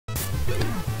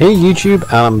Hey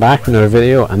YouTube, I'm back with another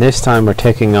video, and this time we're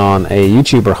taking on a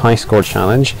YouTuber high score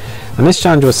challenge, and this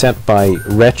challenge was set by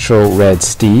Retro Red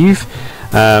Steve,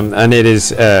 and it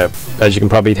is, as you can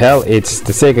probably tell, it's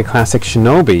the Sega classic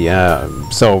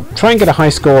Shinobi. So try and get a high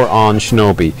score on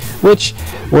Shinobi, which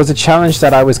was a challenge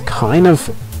that I was kind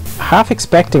of half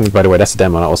expecting, by the way, that's a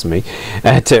demo, that wasn't me,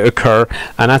 to occur,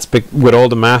 and that's with all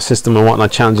the mass system and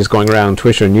whatnot challenges going around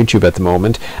Twitter and YouTube at the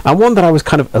moment, and one that I was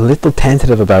kind of a little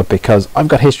tentative about because I've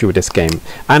got history with this game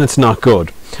and it's not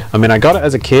good. I mean, I got it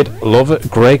as a kid, love it,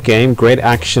 great game, great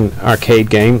action arcade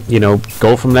game, you know,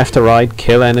 go from left to right,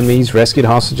 kill enemies, rescue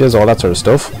hostages, all that sort of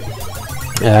stuff.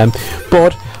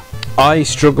 But I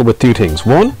struggle with two things.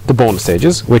 One, the bonus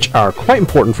stages, which are quite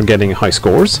important for getting high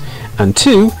scores, and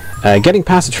two, getting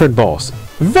past the third boss.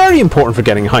 Very important for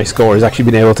getting a high score is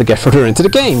actually being able to get further into the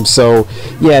game. So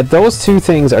yeah, those two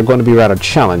things are going to be rather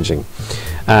challenging.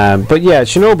 But yeah,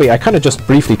 Shinobi, I kind of just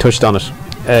briefly touched on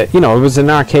it. You know, it was an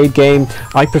arcade game.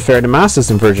 I prefer the Master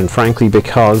System version, frankly,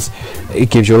 because it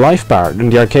gives you a life bar. In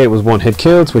the arcade it was one hit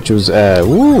kills, which was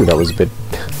ooh, that was a bit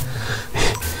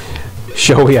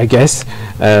showy, I guess.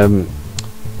 You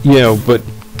know, but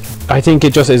I think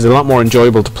it just is a lot more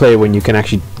enjoyable to play when you can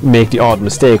actually make the odd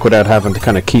mistake without having to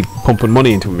kind of keep pumping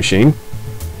money into a machine.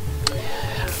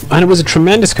 And it was a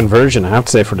tremendous conversion, I have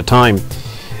to say, for the time.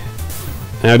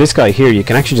 Now this guy here, you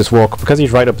can actually just walk, because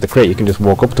he's right up the crate, you can just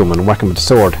walk up to him and whack him with the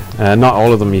sword. Not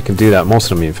all of them you can do that, most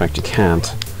of them in fact you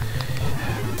can't.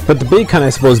 But the big kind of, I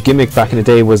suppose, gimmick back in the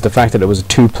day was the fact that it was a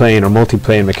two-plane or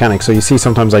multi-plane mechanic. So you see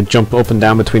sometimes I jump up and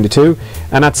down between the two,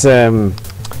 and that's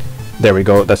there we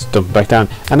go, that's dumped back down,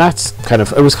 and that's kind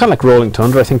of, it was kind of like Rolling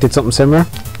Thunder, I think, did something similar.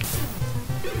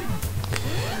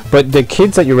 But the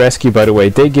kids that you rescue, by the way,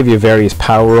 they give you various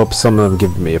power-ups. Some of them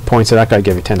give me a point, so that guy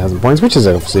gave you 10,000 points, which is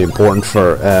obviously important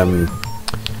for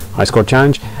high score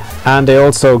challenge. And they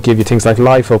also give you things like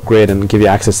life upgrade and give you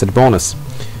access to the bonus.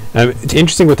 It's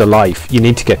interesting with the life, you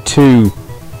need to get two,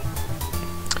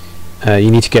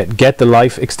 you need to get the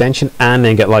life extension and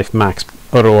then get life max.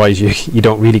 Otherwise you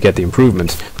don't really get the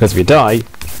improvement, because if you die...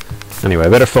 Anyway, I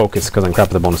better focus because I'm crap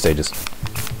at the bonus stages.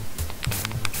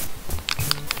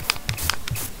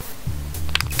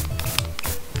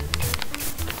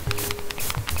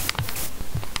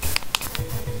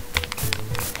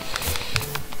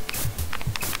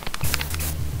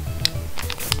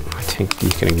 I think you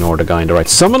can ignore the guy on the right.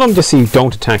 Some of them just see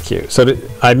don't attack you. So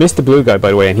I missed the blue guy,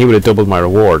 by the way, and he would have doubled my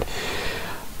reward.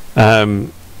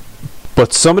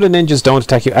 But some of the ninjas don't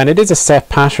attack you, and it is a set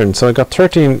pattern. So I got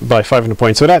 13 by 500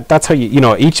 points. So that's how you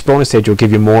know, each bonus stage will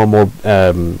give you more and more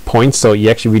points. So you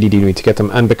actually really do need to get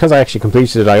them. And because I actually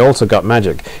completed it, I also got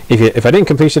magic. If I didn't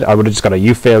complete it, I would have just got a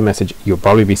 "you failed" message. You'll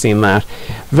probably be seeing that.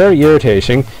 Very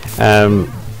irritating.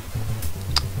 And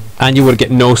you would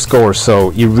get no scores.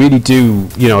 So you really do,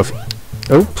 you know.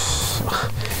 Oops.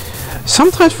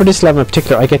 Sometimes for this level in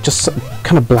particular, I get just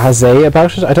kind of blasé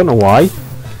about it. I don't know why.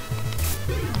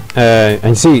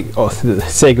 And see,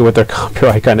 Sega with their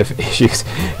copyright kind of issues.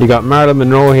 You got Marilyn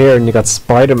Monroe here, and you got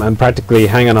Spider-Man practically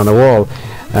hanging on a wall.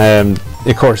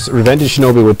 Of course, Revenge of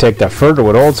Shinobi would take that further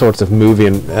with all sorts of movie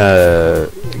and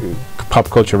pop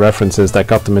culture references that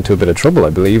got them into a bit of trouble,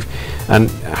 I believe. And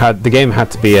the game had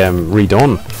to be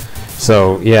redone.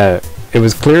 So yeah, it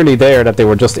was clearly there that they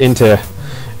were just into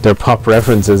their pop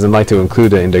references and like to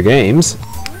include it in their games.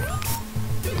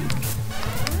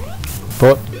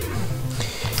 But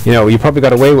you know, you probably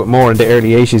got away with more in the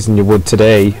early 80s than you would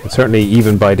today, certainly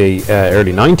even by the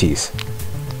early 90s.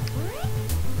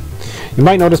 You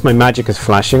might notice my magic is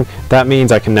flashing. That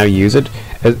means I can now use it,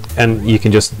 and you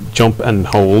can just jump and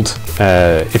hold.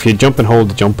 If you jump and hold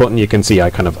the jump button, you can see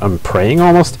I'm praying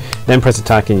almost. Then press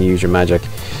attack and you use your magic.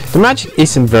 The magic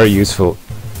isn't very useful.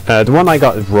 The one I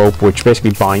got is rope, which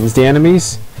basically binds the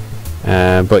enemies.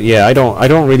 But yeah, I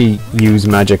don't really use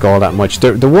magic all that much.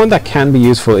 The one that can be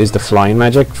useful is the flying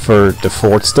magic for the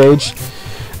fourth stage.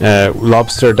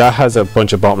 Lobster, that has a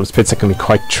bunch of bottomless pits that can be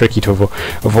quite tricky to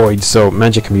avoid, so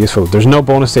magic can be useful. There's no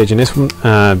bonus stage in this one.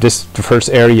 The first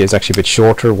area is actually a bit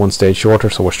shorter, one stage shorter,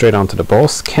 so we're straight on to the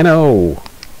boss, Keno.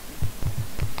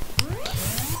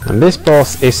 And this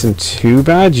boss isn't too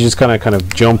bad. You just kind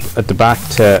of jump at the back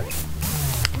to...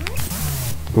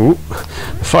 Ooh,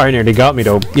 the fire nearly got me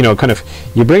though. You know,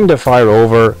 you bring the fire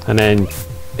over and then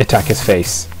attack his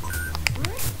face.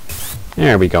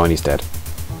 There we go, and he's dead.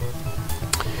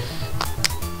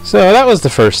 So that was the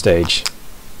first stage.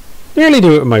 Nearly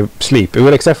do it in my sleep,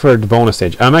 except for the bonus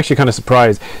stage. I'm actually kind of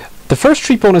surprised. The first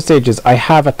 3 bonus stages, I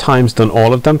have at times done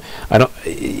all of them.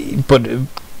 But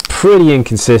pretty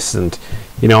inconsistent.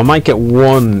 You know, I might get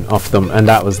one of them and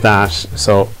that was that,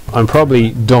 so I'm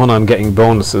probably done on getting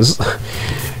bonuses.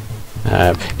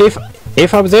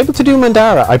 If I was able to do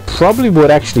Mandara, I probably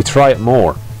would actually try it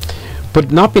more.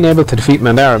 But not being able to defeat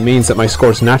Mandara means that my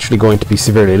score is naturally going to be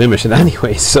severely limited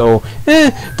anyway, so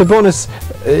the bonus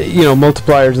you know,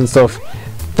 multipliers and stuff,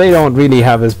 they don't really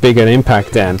have as big an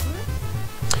impact then.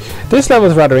 This level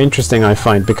is rather interesting, I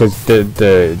find, because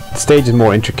the stage is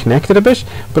more interconnected a bit,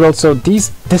 but also this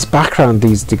background,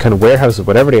 the kind of warehouses,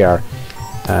 whatever they are,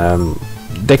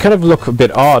 they kind of look a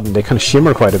bit odd and they kind of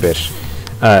shimmer quite a bit,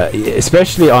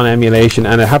 especially on emulation,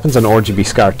 and it happens on RGB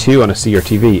SCAR 2 on a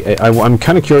CRTV. I'm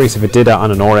kind of curious if it did that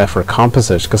on an RF or a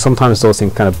composite, because sometimes those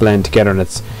things kind of blend together and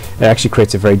it actually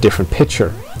creates a very different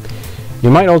picture. You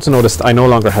might also notice I no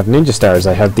longer have ninja stars,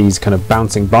 I have these kind of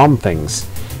bouncing bomb things.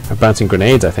 Bouncing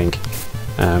grenades, I think.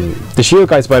 The shield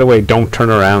guys, by the way, don't turn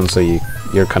around, so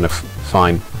you're kind of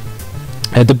fine.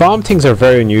 The bomb things are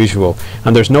very unusual,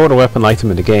 and there's no other weapon like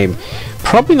them in the game.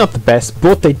 Probably not the best,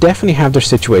 but they definitely have their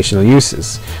situational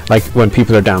uses. Like when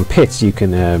people are down pits, you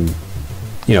can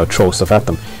you know, throw stuff at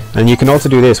them, and you can also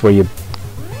do this where you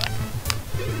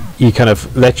kind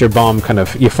of let your bomb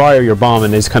you fire your bomb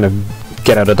and it's kind of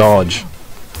get out of dodge,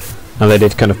 and let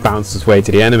it kind of bounce its way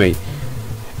to the enemy.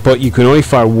 But you can only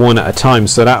fire one at a time,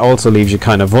 so that also leaves you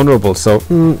kind of vulnerable, so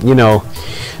you know,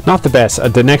 not the best.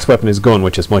 The next weapon is gun,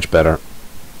 which is much better.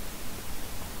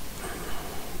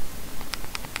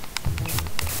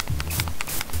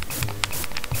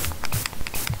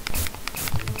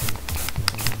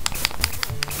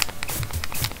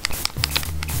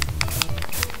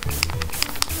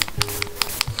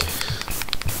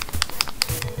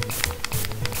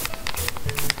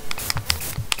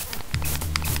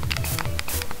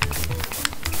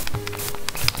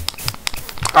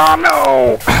 Oh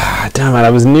no! Damn it, I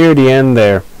was near the end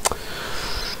there.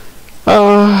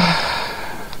 I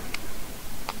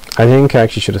think I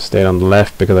actually should have stayed on the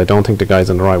left, because I don't think the guys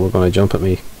on the right were going to jump at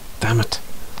me. Damn it.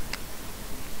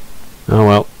 Oh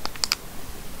well.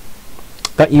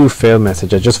 That "you failed"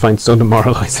 message I just find so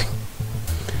demoralizing.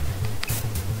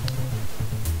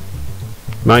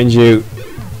 Mind you,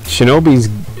 Shinobi's,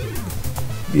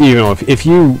 you know, if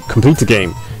you complete the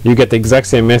game, you get the exact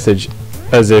same message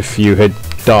as if you had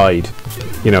died,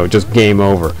 you know, just game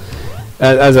over.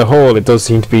 As a whole, it does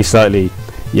seem to be slightly,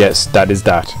 yes, that is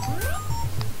that.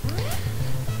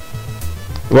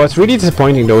 What's really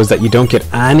disappointing though is that you don't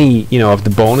get any, you know, of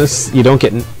the bonus. You don't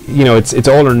get, you know, it's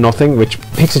all or nothing, which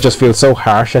makes it just feel so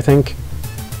harsh, I think.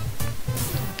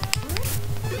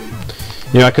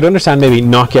 You know, I could understand maybe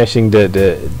not getting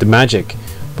the magic,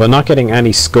 but not getting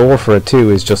any score for it too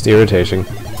is just irritating.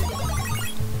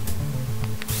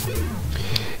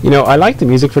 You know, I like the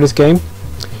music for this game.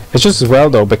 It's just as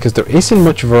well though, because there isn't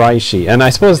much variety, and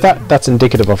I suppose that's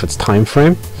indicative of its time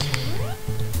frame.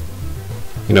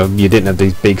 You know, you didn't have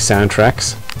these big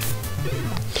soundtracks.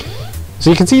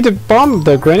 So you can see the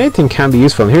grenade thing can be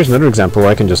useful, and here's another example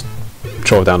where I can just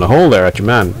throw down the hole there at your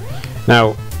man.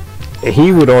 Now,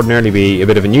 he would ordinarily be a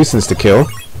bit of a nuisance to kill,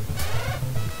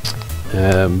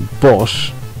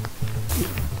 but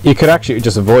you could actually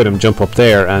just avoid him, jump up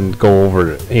there and go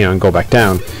over, you know, and go back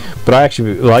down. But I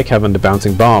actually like having the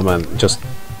bouncing bomb and just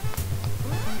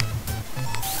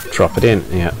drop it in.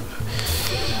 Yeah.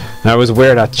 Now I was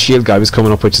aware that shield guy was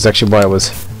coming up, which is actually why I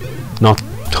was not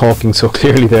talking so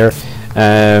clearly there.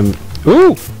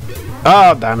 Ooh!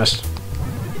 Oh, damn it.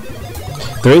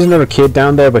 There is another kid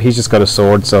down there, but he's just got a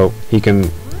sword, so he can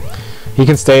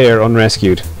stay there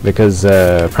unrescued, because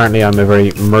apparently I'm a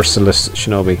very merciless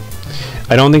Shinobi.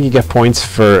 I don't think you get points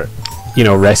for, you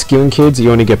know, rescuing kids.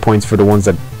 You only get points for the ones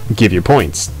that give you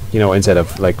points, you know, instead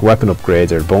of like weapon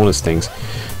upgrades or bonus things.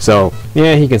 So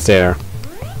yeah, he can stay there.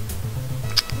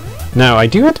 Now I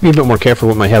do have to be a bit more careful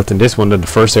with my health in this one than the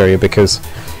first area, because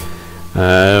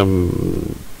the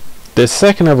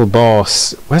second level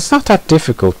boss, well, it's not that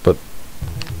difficult, but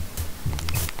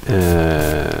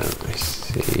let's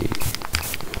see.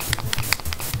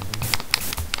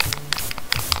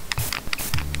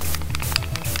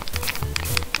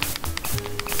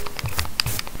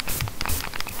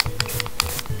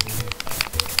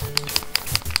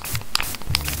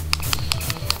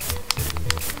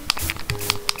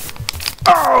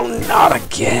 Oh, not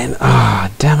again. Ah,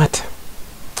 oh, damn it.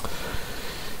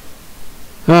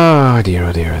 Oh dear,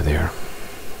 oh dear, oh dear.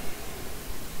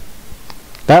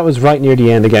 That was right near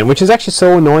the end again, which is actually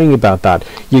so annoying about that.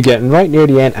 You're getting right near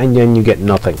the end and then you get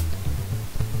nothing.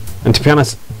 And to be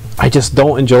honest, I just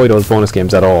don't enjoy those bonus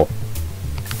games at all.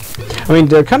 I mean,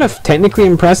 they're kind of technically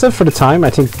impressive for the time. I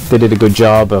think they did a good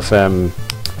job of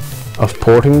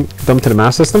porting them to the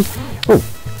Master System. Oh,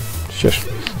 shit.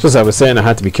 Just as I was saying, I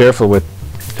had to be careful with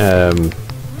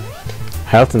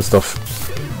health and stuff.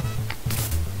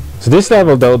 So this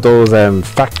level, though, those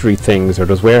factory things or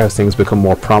those warehouse things become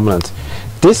more prominent.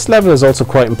 This level is also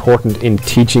quite important in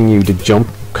teaching you the jump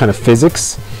kind of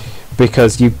physics,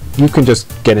 because you can just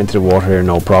get into the water here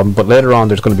no problem, but later on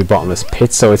there's going to be bottomless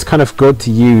pits, so it's kind of good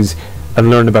to use and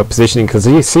learn about positioning, because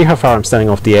you see how far I'm standing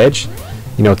off the edge,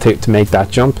 you know, to make that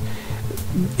jump.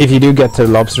 If you do get to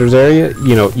the lobsters area,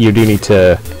 you know, you do need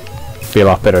to be a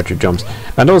lot better at your jumps.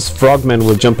 And those frogmen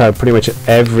will jump out pretty much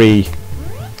every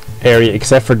area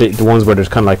except for the ones where there's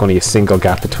kind of like only a single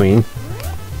gap between.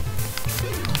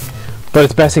 But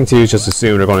it's best thing to do is just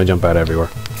assume they're going to jump out everywhere.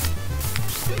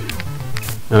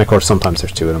 And of course sometimes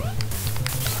there's two of them.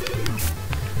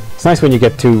 It's nice when you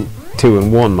get two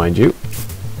in one, mind you.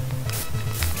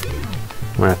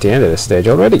 We're at the end of this stage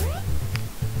already.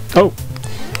 Oh!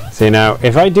 See now,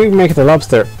 if I do make it to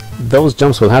lobster, those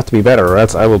jumps will have to be better or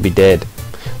else I will be dead.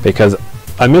 Because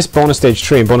I missed bonus stage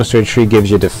 3, and bonus stage 3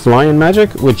 gives you the flying magic,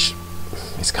 which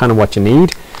is kind of what you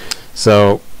need.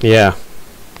 So, yeah,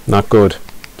 not good.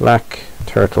 Black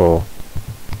turtle.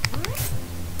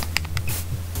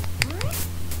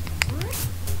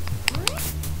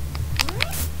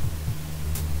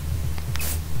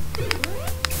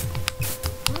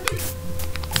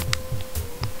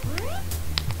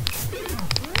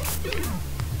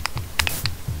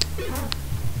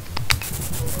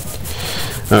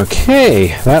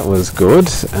 Okay, that was good.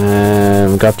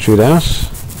 Got through that.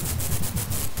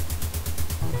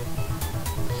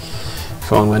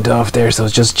 Phone went off there, so I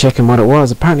was just checking what it was.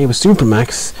 Apparently it was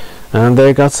Supermax, and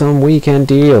they got some weekend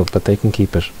deal, but they can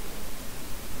keep it.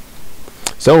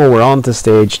 So we're on to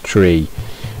stage 3,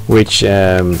 which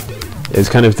is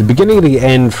kind of the beginning of the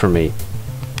end for me.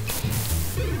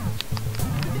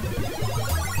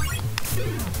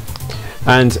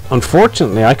 And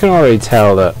unfortunately, I can already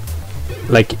tell that,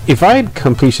 like, if I had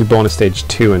completed bonus stage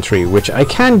 2 and 3, which I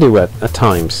can do at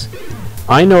times,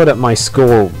 I know that my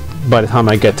score by the time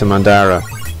I get to Mandara,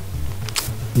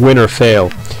 win or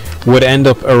fail, would end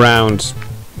up around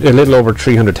a little over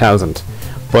 300,000.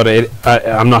 But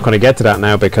I'm not going to get to that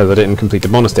now because I didn't complete the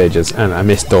bonus stages, and I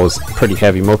missed those pretty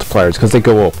heavy multipliers because they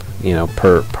go up, you know,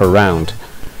 per round.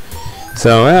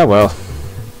 So, yeah, well.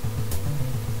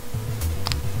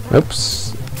 Oops.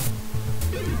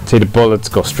 See, the bullets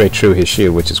go straight through his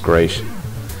shield, which is great.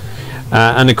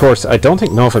 And of course, I don't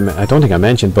think I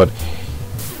mentioned, but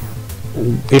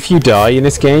if you die in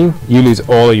this game, you lose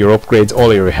all of your upgrades, all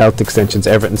of your health extensions,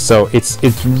 everything. So it's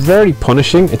very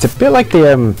punishing. It's a bit like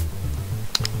the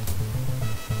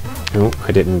oh,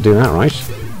 I didn't do that right.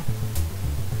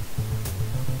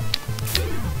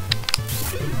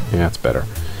 Yeah, that's better.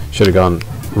 Should have gone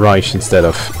right instead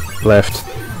of left.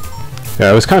 Yeah,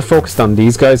 I was kind of focused on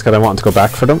these guys because I wanted to go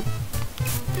back for them.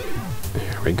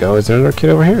 There we go. Is there another kid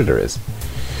over here? There is.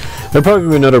 There'll probably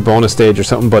be another bonus stage or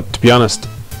something, but to be honest,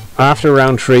 after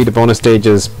round 3, the bonus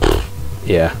stages,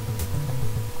 yeah.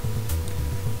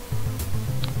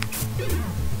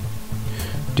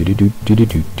 Do do do do do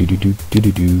do do do do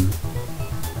do do.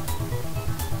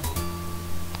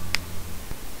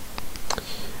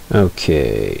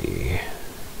 Okay.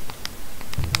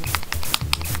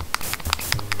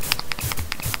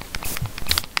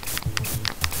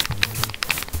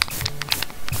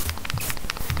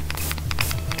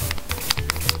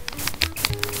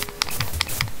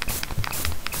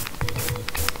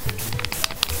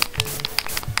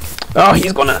 Oh,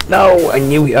 he's gonna. No, I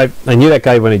knew that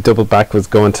guy when he doubled back was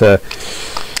going to.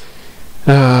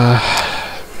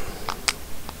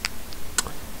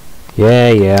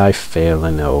 Yeah, I fail.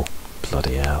 I know.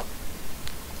 Bloody hell.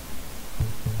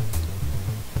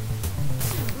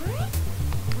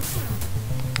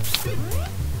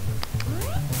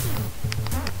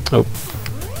 Oh.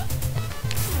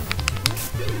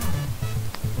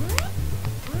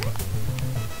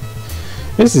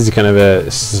 This is kind of a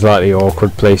slightly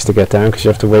awkward place to get down because you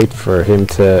have to wait for him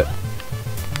to,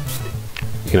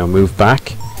 you know, move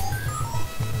back.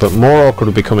 But more awkward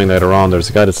will be coming later on.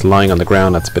 There's a guy that's lying on the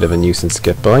ground that's a bit of a nuisance to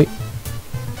get by.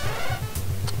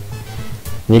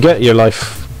 And you get your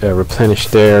life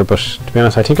replenished there, but to be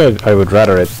honest, I think I would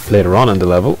rather it later on in the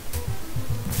level.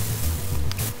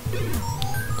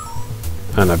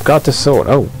 And I've got the sword.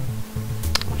 Oh,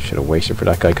 should have waited for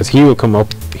that guy because he will come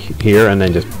up here and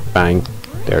then just bang.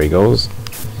 There he goes.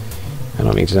 I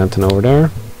don't think there's anything over there.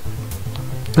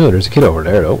 Oh, there's a kid over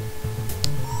there though.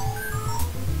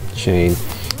 Chain.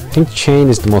 I think chain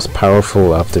is the most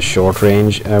powerful of the short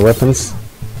range weapons.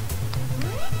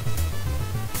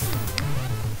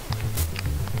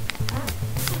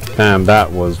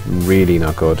 That was really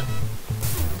not good.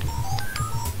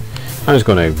 I'm just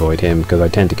going to avoid him because I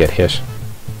tend to get hit.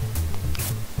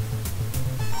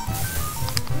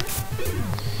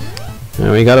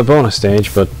 Now we got a bonus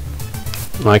stage, but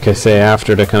like I say,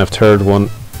 after the kind of third one,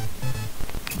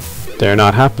 they're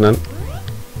not happening.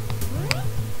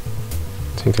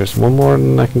 I think there's one more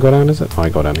and I can go down, is it? Oh, I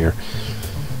go down here.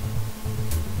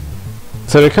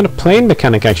 So the kind of plane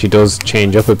mechanic actually does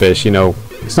change up a bit, you know.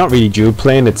 It's not really dual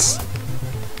plane, it's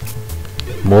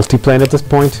multi-plane at this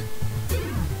point.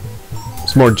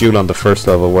 It's more dual on the first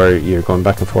level where you're going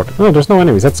back and forth. Oh, there's no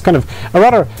enemies. That's kind of a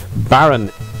rather barren,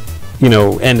 you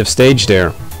know, end of stage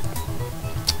there.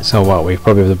 So what, we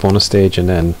probably have the bonus stage and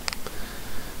then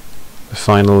the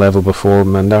final level before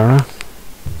Mandara.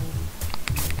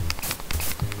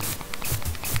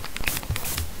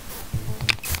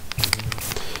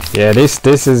 Yeah, this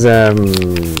is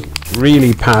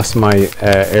really past my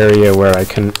area where I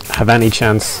can have any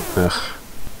chance. Ugh.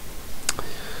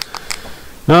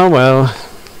 Oh well,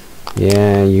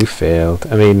 yeah, you failed.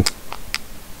 I mean,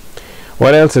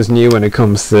 what else is new when it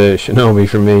comes to Shinobi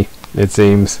for me, it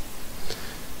seems.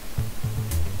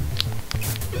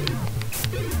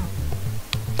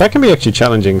 That can be actually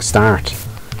challenging start.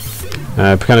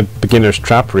 Kind of beginner's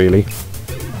trap, really.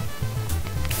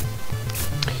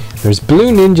 There's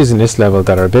blue ninjas in this level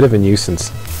that are a bit of a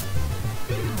nuisance.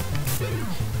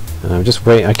 And I'm just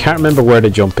waiting. I can't remember where to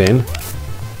jump in,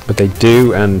 but they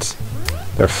do, and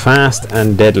they're fast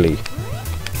and deadly.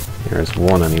 Here's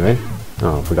one anyway.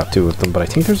 Oh, we got two of them, but I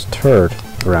think there's a third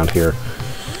around here.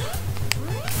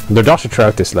 And they're dotted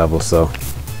throughout this level, so.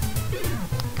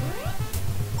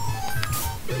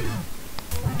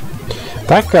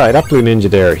 That guy, that blue ninja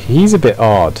there, he's a bit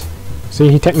odd.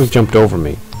 See, he technically jumped over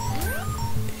me.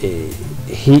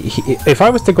 If I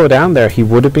was to go down there, he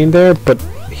would have been there, but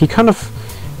he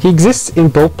exists in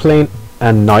both plane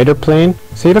and neither plane.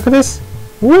 See, look at this.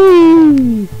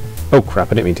 Whee! Oh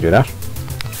crap, I didn't mean to do that.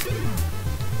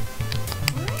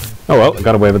 Oh well, I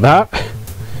got away with that. I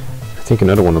think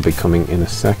another one will be coming in a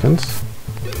second.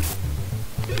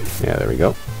 Yeah, there we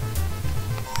go.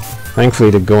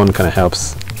 Thankfully the gun kind of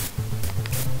helps.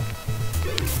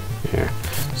 Here,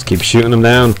 just keep shooting them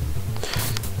down.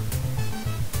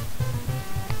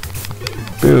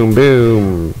 Boom,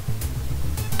 boom.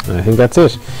 And I think that's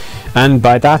it. And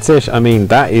by that's it, I mean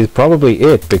that is probably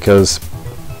it, because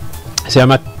see,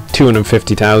 I'm at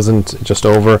 250,000, just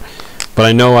over, but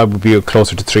I know I would be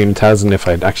closer to 300,000 if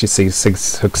I'd actually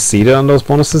succeeded on those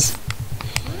bonuses.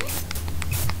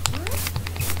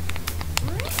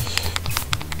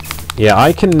 Yeah,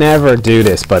 I can never do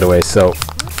this, by the way, so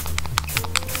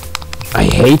I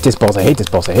hate this boss, I hate this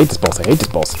boss, I hate this boss, I hate this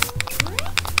boss.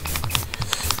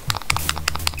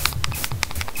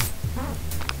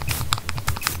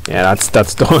 Yeah,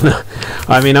 that's done.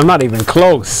 I mean, I'm not even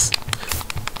close.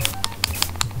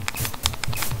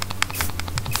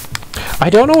 I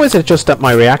don't know, is it just that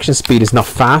my reaction speed is not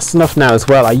fast enough now as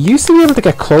well? I used to be able to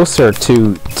get closer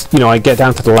to, you know, I get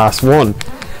down to the last one.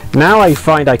 Now I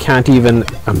find I can't even,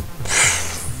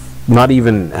 not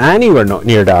even anywhere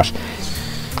near that.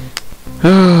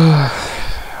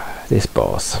 This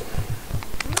boss.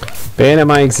 Bane of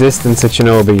my existence at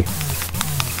Shinobi.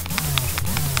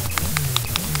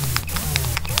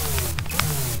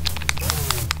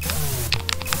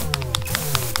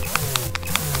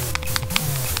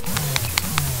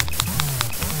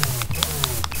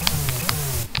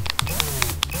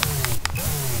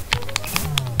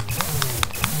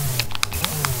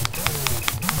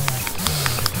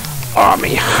 Oh, me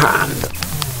hand.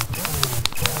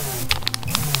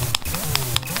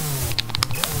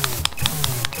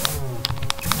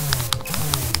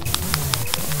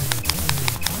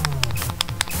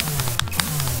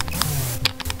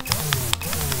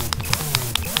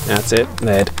 That's it,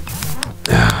 dead.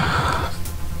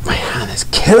 My hand is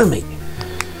killing me.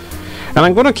 And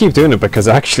I'm going to keep doing it because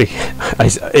actually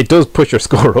it does push your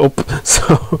score up,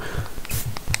 so.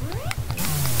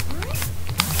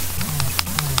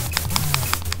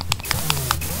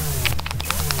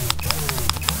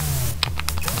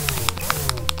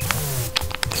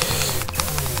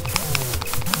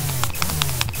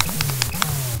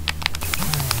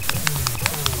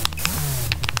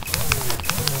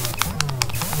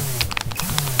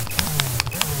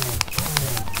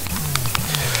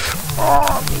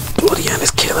 Oh, my bloody hand is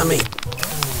killing me.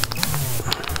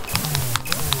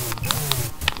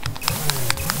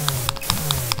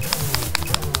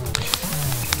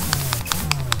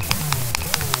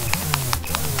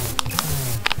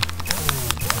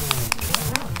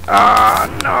 Ah,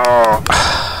 no.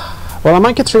 Well, I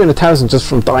might get 300,000 just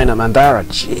from dying at Mandara.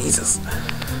 Jesus.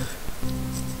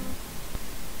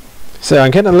 So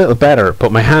I'm getting a little better,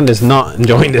 but my hand is not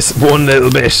enjoying this one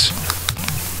little bit.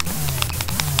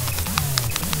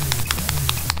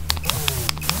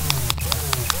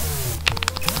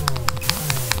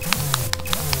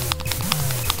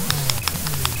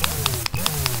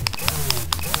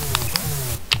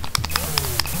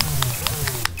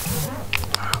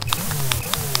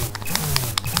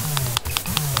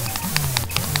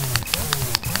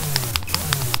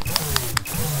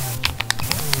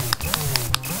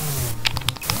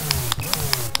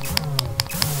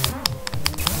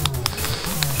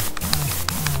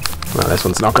 Well, this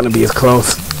one's not going to be as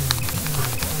close.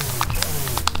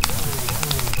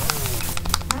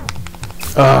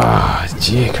 Ah, oh,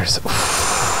 jeekers.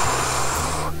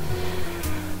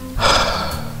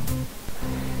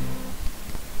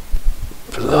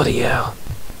 Bloody hell.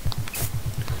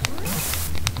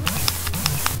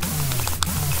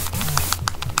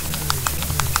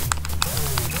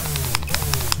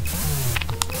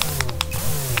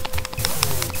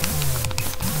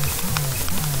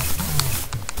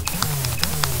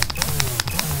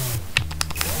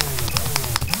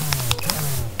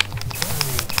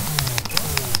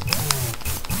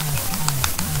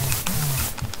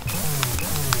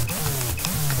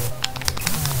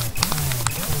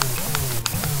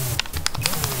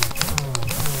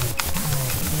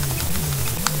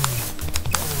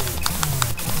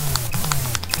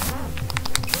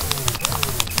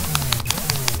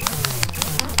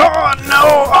 Oh no!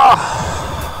 Oh.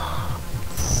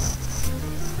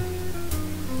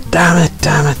 Damn it,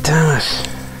 damn it, damn it.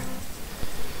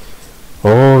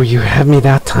 Oh, you had me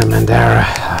that time, Mandara.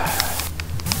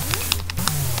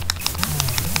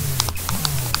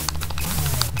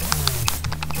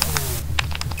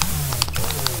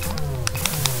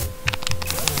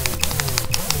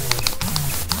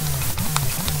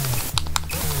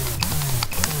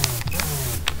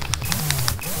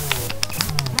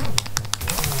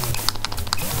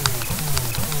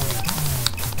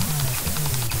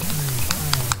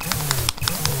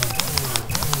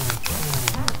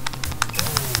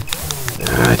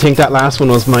 I think that last one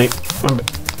was my... Oh,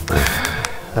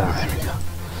 there we go.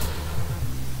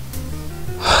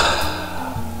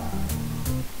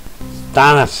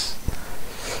 Damn it.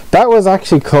 That was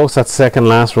actually close, that second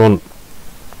last run.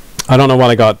 I don't know what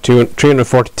I got,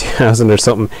 340,000 or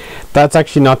something. That's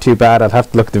actually not too bad. I'd have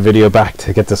to look at the video back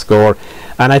to get the score.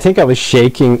 And I think I was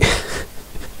shaking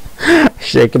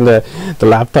shaking the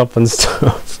laptop and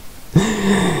stuff.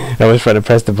 I was trying to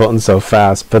press the button so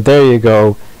fast. But there you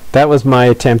go. That was my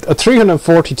attempt.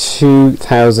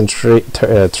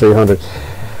 342,300.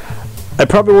 I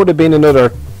probably would have been another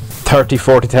 30,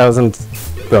 40,000,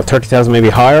 well, 30,000 maybe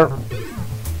higher,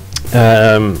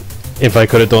 if I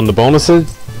could have done the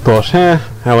bonuses. But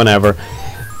however,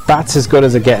 that's as good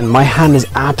as it getting. My hand is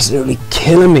absolutely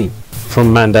killing me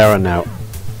from Mandara now.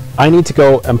 I need to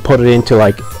go and put it into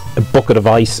like a bucket of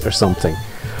ice or something.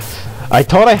 I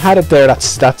thought I had it there that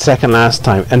second last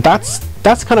time, and that's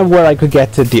kind of where I could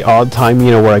get to the odd time,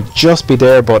 you know, where I'd just be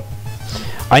there, but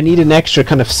I need an extra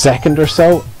kind of second or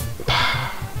so.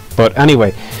 But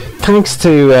anyway, thanks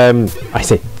to I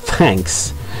say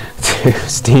thanks to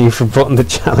Steve for putting the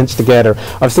challenge together.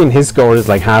 I've seen his score is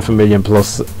like 500,000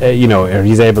 plus, you know, or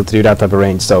he's able to do that type of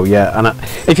range. So yeah, and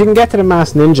if you can get to the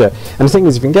Masked Ninja, and the thing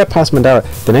is, if you can get past Mandara,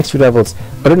 the next few levels,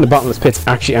 other than the bottomless pits,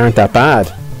 actually aren't that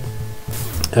bad.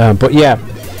 But yeah,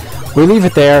 we'll leave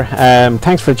it there.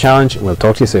 Thanks for the challenge, and we'll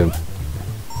talk to you soon.